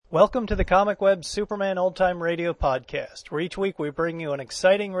Welcome to the Comic Web Superman Old Time Radio Podcast, where each week we bring you an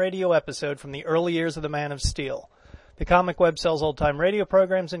exciting radio episode from the early years of the Man of Steel. The Comic Web sells old-time radio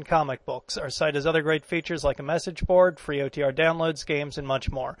programs and comic books. Our site has other great features like a message board, free OTR downloads, games, and much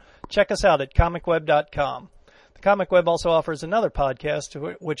more. Check us out at comicweb.com. The Comic Web also offers another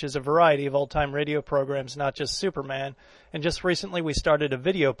podcast, which is a variety of old-time radio programs, not just Superman. And just recently we started a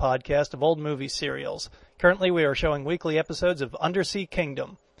video podcast of old movie serials. Currently we are showing weekly episodes of Undersea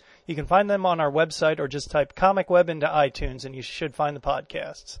Kingdom. You can find them on our website or just type Comic Web into iTunes and you should find the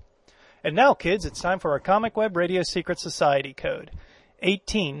podcasts. And now, kids, it's time for our Comic Web Radio Secret Society code.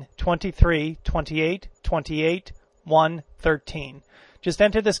 18 23 28 28 1 13. Just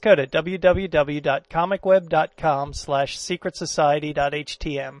enter this code at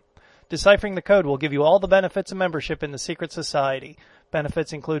www.comicweb.com/secretsociety.htm. Deciphering the code will give you all the benefits of membership in the Secret Society.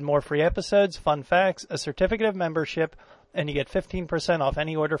 Benefits include more free episodes, fun facts, a certificate of membership, and you get 15% off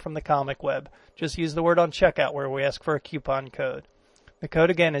any order from the Comic Web. Just use the word on checkout where we ask for a coupon code. The code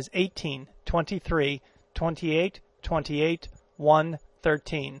again is 18 23 28 28 1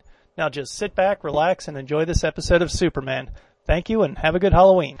 13. Now just sit back, relax, and enjoy this episode of Superman. Thank you, and have a good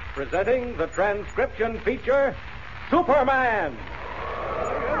Halloween. Presenting the transcription feature, Superman!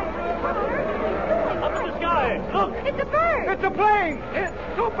 Up in the sky! Look! It's a bird! It's a plane! It's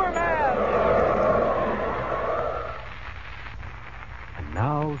Superman! And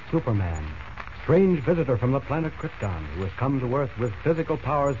now, Superman, strange visitor from the planet Krypton, who has come to Earth with physical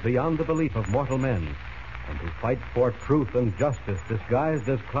powers beyond the belief of mortal men, and who fights for truth and justice disguised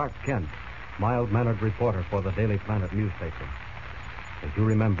as Clark Kent, mild-mannered reporter for the Daily Planet newspaper. As you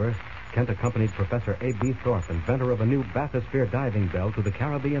remember, Kent accompanied Professor A.B. Thorpe, inventor of a new bathysphere diving bell, to the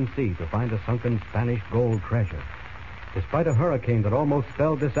Caribbean Sea to find a sunken Spanish gold treasure. Despite a hurricane that almost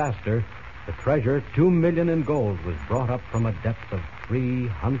spelled disaster, the treasure, $2 million in gold, was brought up from a depth of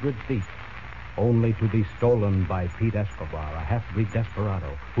 300 feet, only to be stolen by Pete Escobar, a half-breed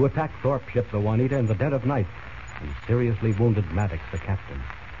desperado, who attacked Thorpe's ship, the Juanita, in the dead of night and seriously wounded Maddox, the captain.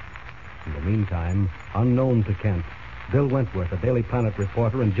 In the meantime, unknown to Kent, Bill Wentworth, a Daily Planet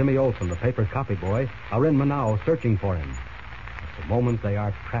reporter, and Jimmy Olsen, the paper's copy boy, are in Manao searching for him. At the moment, they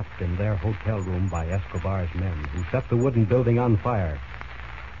are trapped in their hotel room by Escobar's men, who set the wooden building on fire.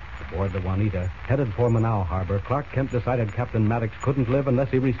 Aboard the Juanita, headed for Manao Harbor, Clark Kent decided Captain Maddox couldn't live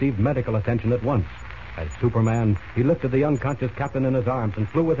unless he received medical attention at once. As Superman, he lifted the unconscious captain in his arms and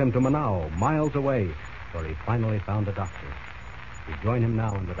flew with him to Manao, miles away, where he finally found a doctor. We join him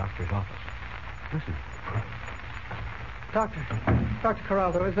now in the doctor's office. Listen. Dr.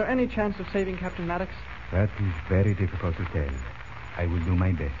 Corraldo, is there any chance of saving Captain Maddox? That is very difficult to tell. I will do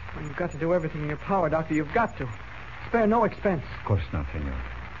my best. Well, you've got to do everything in your power, Doctor. You've got to. Spare no expense. Of course not, senor.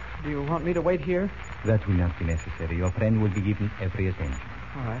 Do you want me to wait here? That will not be necessary. Your friend will be given every attention.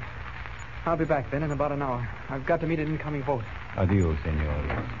 All right. I'll be back then in about an hour. I've got to meet an incoming boat. Adios,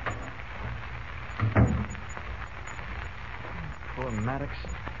 senor. Poor Maddox.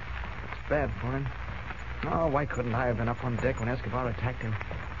 It's bad for him. Oh, why couldn't I have been up on deck when Escobar attacked him?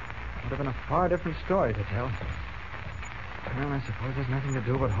 Would have been a far different story to tell. Well, I suppose there's nothing to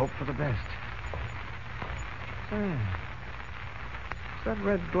do but hope for the best. Say, what's that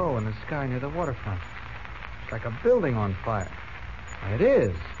red glow in the sky near the waterfront? It's like a building on fire. Why, it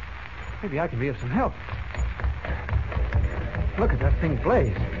is. Maybe I can be of some help. Look at that thing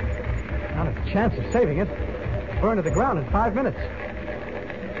blaze. Not a chance of saving it. Burn to the ground in 5 minutes.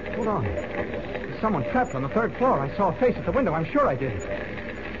 Hold on. There's someone trapped on the 3rd floor. I saw a face at the window. I'm sure I did.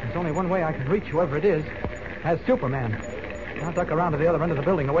 There's only one way I can reach whoever it is. As Superman. I'll duck around to the other end of the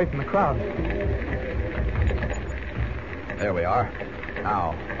building, away from the crowd. There we are.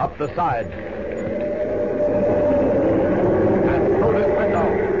 Now, up the side. And through this window.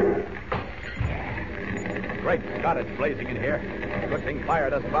 Great Scott, it's blazing in here. Good thing fire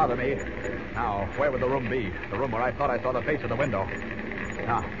doesn't bother me. Now, where would the room be? The room where I thought I saw the face of the window.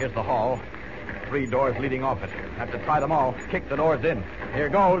 Now, here's the hall. 3 doors leading off it. Have to try them all. Kick the doors in. Here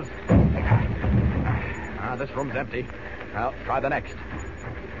goes. This room's empty. Well, try the next.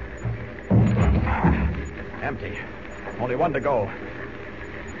 Empty. Only one to go.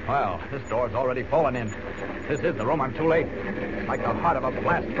 Well, this door's already fallen in. This is the room. I'm too late. It's like the heart of a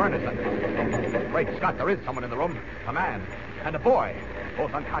blast furnace. Great Scott, there is someone in the room. A man and a boy.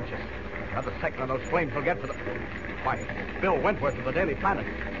 Both unconscious. Another second and those flames will get to the... Why, Bill Wentworth of the Daily Planet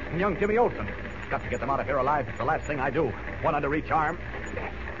and young Jimmy Olsen. Got to get them out of here alive. It's the last thing I do. One under each arm.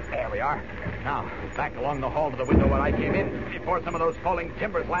 There we are. Now, back along the hall to the window where I came in before some of those falling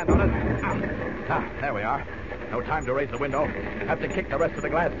timbers land on us. There we are. No time to raise the window. Have to kick the rest of the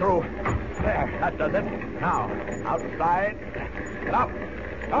glass through. There, that does it. Now, outside. Get up.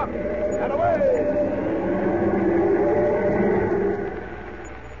 Up and away!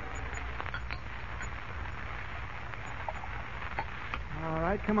 All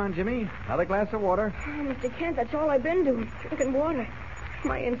right, come on, Jimmy. Another glass of water. Oh, Mr. Kent, that's all I've been doing. Drinking water.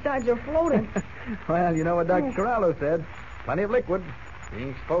 My insides are floating. Well, you know what Dr. Corralo said. Plenty of liquid.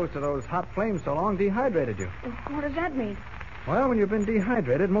 Being exposed to those hot flames so long dehydrated you. What does that mean? Well, when you've been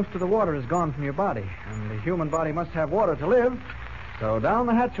dehydrated, most of the water is gone from your body. And the human body must have water to live. So down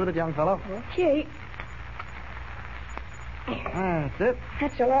the hatch with it, young fellow. Okay. That's it.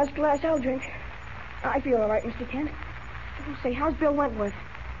 That's the last glass I'll drink. I feel all right, Mr. Kent. Say, how's Bill Wentworth?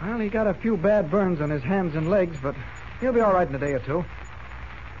 Well, he got a few bad burns on his hands and legs, but he'll be all right in a day or two.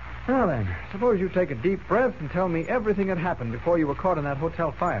 Now then, suppose you take a deep breath and tell me everything that happened before you were caught in that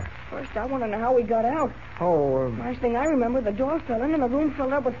hotel fire. First, I want to know how we got out. Last thing I remember, the door fell in and the room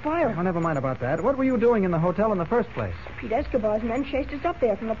filled up with fire. Oh, never mind about that. What were you doing in the hotel in the first place? Pete Escobar's men chased us up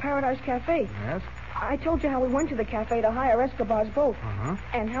there from the Paradise Cafe. Yes? I told you how we went to the cafe to hire Escobar's boat. Uh-huh.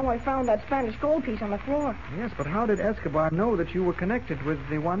 And how I found that Spanish gold piece on the floor. Yes, but how did Escobar know that you were connected with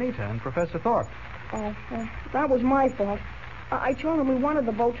the Juanita and Professor Thorpe? Oh, well, that was my fault. I told him we wanted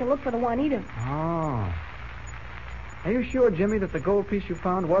the boat to look for the Juanita. Oh. Are you sure, Jimmy, that the gold piece you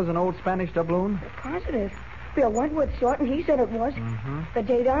found was an old Spanish doubloon? Positive. Bill Wentworth saw it, and he said it was. Mm-hmm. The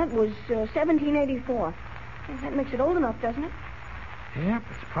date on it was 1784. Well, that makes it old enough, doesn't it? Yep,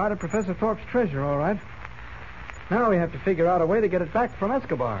 it's part of Professor Thorpe's treasure, all right. Now we have to figure out a way to get it back from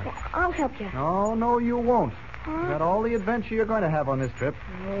Escobar. Well, I'll help you. No, you won't. Huh? You got all the adventure you're going to have on this trip.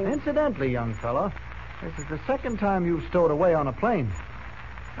 Oh. Incidentally, young fella, this is the second time you've stowed away on a plane.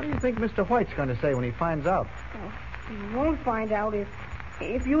 What do you think Mr. White's going to say when he finds out? Oh, he won't find out if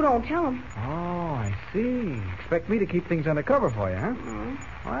you don't tell him. Oh, I see. Expect me to keep things undercover for you, huh?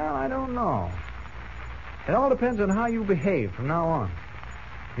 Mm-hmm. Well, I don't know. It all depends on how you behave from now on.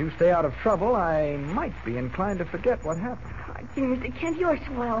 If you stay out of trouble, I might be inclined to forget what happened. Oh, gee, Mr. Kent, you're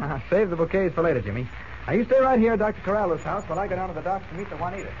swell. Save the bouquets for later, Jimmy. Now, you stay right here at Dr. Corralo's house while I go down to the docks to meet the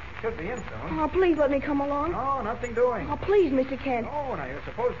Juanita. She should be in soon. Oh, please let me come along. No, nothing doing. Oh, please, Mr. Kent. Oh, now, you're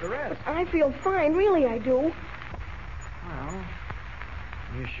supposed to rest. I feel fine, really, I do. Well,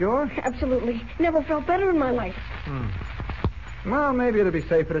 you sure? Absolutely. Never felt better in my life. Well, maybe it'll be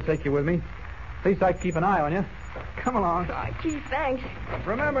safer to take you with me. At least I can keep an eye on you. Come along. Oh, gee, thanks.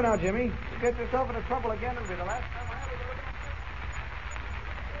 Remember now, Jimmy, you get yourself into trouble again, it'll be the last time I have to look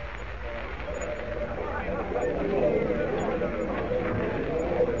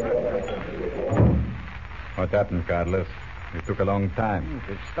at What happened, Carlos? It took a long time.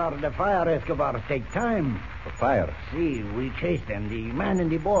 To start the fire, Escobar, take time. The fire. See, we chased them, the man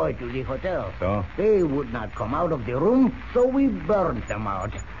and the boy, to the hotel. So? They would not come out of the room, so we burned them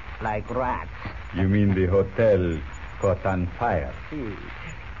out like rats. You mean the hotel caught on fire? See,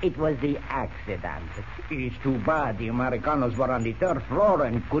 it was the accident. It's too bad the Americanos were on the third floor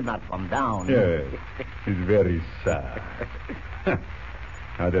and could not come down. Yes. It's very sad.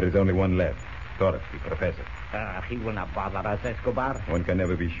 Now there is only one left. Torres, the professor. He will not bother us, Escobar. One can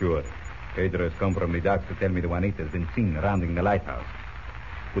never be sure. Pedro has come from the docks to tell me the Juanita has been seen rounding the lighthouse.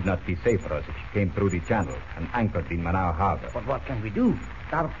 Would not be safe for us if she came through the channel and anchored in Manao Harbor. But what can we do?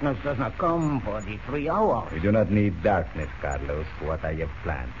 Darkness does not come for the 3 hours. We do not need darkness, Carlos. What I have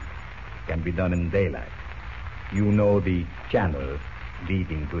planned can be done in daylight. You know the channel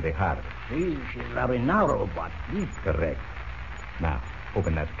leading to the harbor. See, she's very narrow, but... Correct. Now,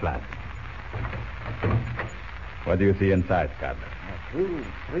 open that closet. What do you see inside, Carlos? 2,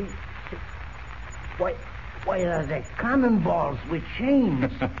 3, 6. Why are they cannonballs with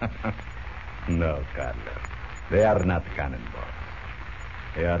chains? No, Carlos. They are not cannonballs.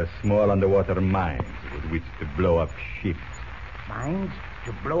 They are small underwater mines with which to blow up ships. Mines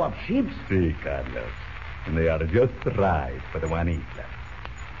to blow up ships? See, Carlos. And they are just right for the Juanita.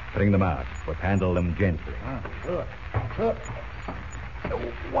 Bring them out, but handle them gently. Sure.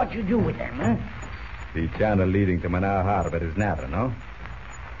 What you do with them, huh? The channel leading to Manao Harbor is narrow, no?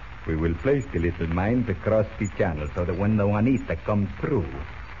 We will place the little mines across the channel so that when the Juanita comes through,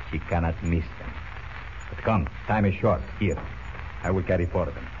 she cannot miss them. But come, time is short. Here, I will carry 4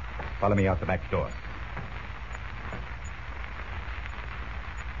 of them. Follow me out the back door.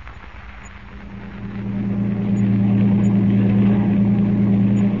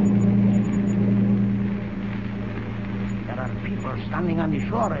 There are people standing on the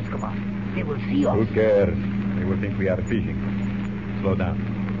shore, Escobar. They will see us. Who cares? They will think we are fishing. Slow down.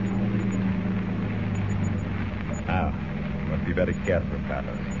 Now, you must be very careful,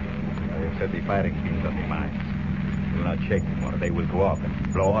 Carlos. I have set the firing pins on the mines. Do not shake them or they will go off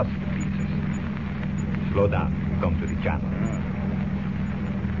and blow us to pieces. Slow down and come to the channel.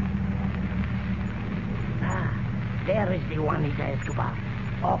 There is the Juanita Escobar.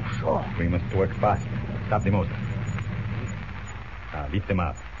 Offshore. We must work fast. Stop the motor. Now, lift them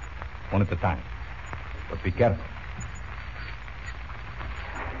up. One at a time. But be careful.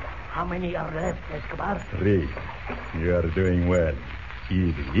 How many are left, Escobar? 3. You are doing well.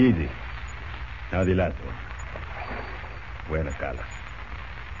 Easy, easy. Now the last one. Bueno, Carlos.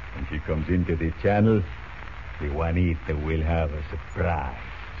 When she comes into the channel, the Juanita will have a surprise.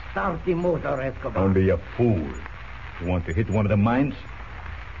 Start the motor, Escobar. Don't be a fool. You want to hit one of the mines?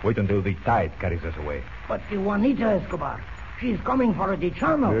 Wait until the tide carries us away. But the Juanita Escobar, she's coming for the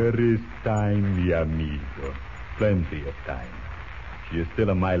channel. There is time, mi amigo. Plenty of time. She is still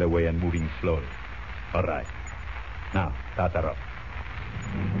a mile away and moving slowly. All right. Now, start her up.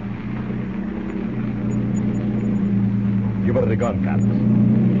 Give her the gun, Carlos.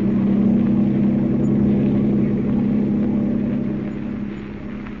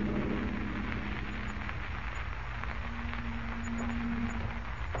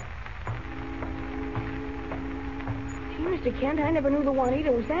 Mr. Kent, I never knew the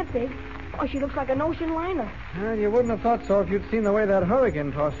Juanita was that big. Oh, she looks like an ocean liner. Well, you wouldn't have thought so if you'd seen the way that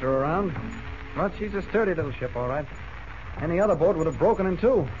hurricane tossed her around. But she's a sturdy little ship, all right. Any other boat would have broken in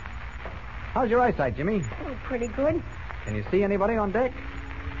two. How's your eyesight, Jimmy? Oh, pretty good. Can you see anybody on deck?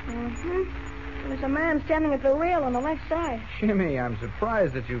 Mm-hmm. There's a man standing at the rail on the left side. Jimmy, I'm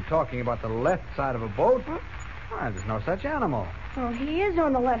surprised at you talking about the left side of a boat. Huh? Why, there's no such animal. Oh, he is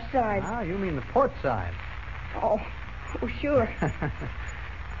on the left side. Ah, you mean the port side. Oh, sure.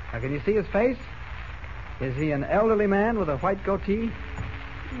 Now, can you see his face? Is he an elderly man with a white goatee?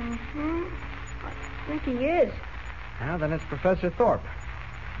 Mm-hmm. I think he is. Well, then it's Professor Thorpe.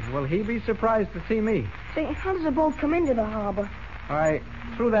 Will he be surprised to see me? Say, how does a boat come into the harbor? Why,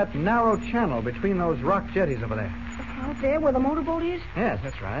 through that narrow channel between those rock jetties over there. Out there where the motorboat is? Yes,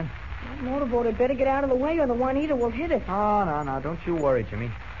 that's right. That motorboat had better get out of the way or the Juanita will hit it. Oh, no, don't you worry, Jimmy.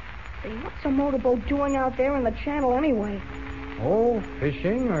 Say, what's a motorboat doing out there in the channel anyway? Oh,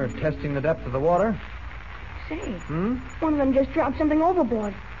 fishing or testing the depth of the water. Say, Hmm? one of them just dropped something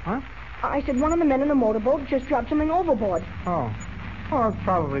overboard. Huh? I said one of the men in the motorboat just dropped something overboard. Oh. Or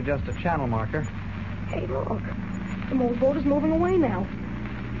probably just a channel marker. Hey, look. The motorboat is moving away now.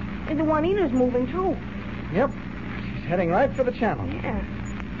 And the Juanita's moving, too. Yep. She's heading right for the channel. Yeah.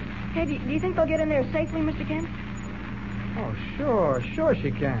 Hey, do you think they'll get in there safely, Mr. Kent? Oh, sure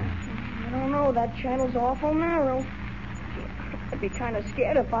she can. I don't know. That channel's awful narrow. I'd be kind of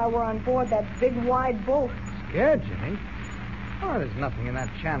scared if I were on board that big, wide boat. Scared, Jimmy? Oh, there's nothing in that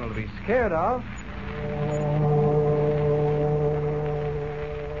channel to be scared of.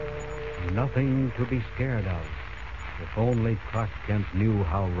 Nothing to be scared of. If only Clark Kent knew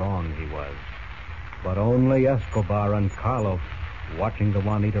how wrong he was. But only Escobar and Carlos, watching the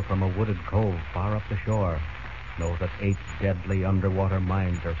Juanita from a wooded cove far up the shore, know that 8 deadly underwater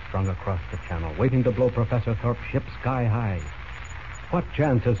mines are strung across the channel, waiting to blow Professor Thorpe's ship sky high. What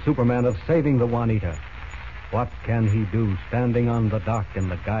chance has Superman of saving the Juanita? What can he do standing on the dock in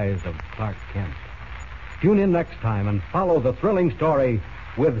the guise of Clark Kent? Tune in next time and follow the thrilling story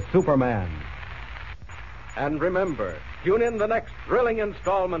with Superman. And remember, tune in the next thrilling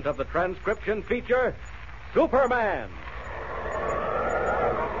installment of the transcription feature, Superman.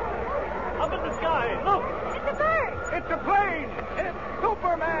 Up in the sky, look! It's a bird! It's a plane! It's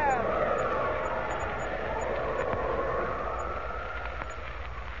Superman!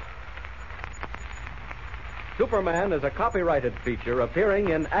 Superman is a copyrighted feature appearing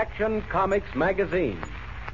in Action Comics magazine.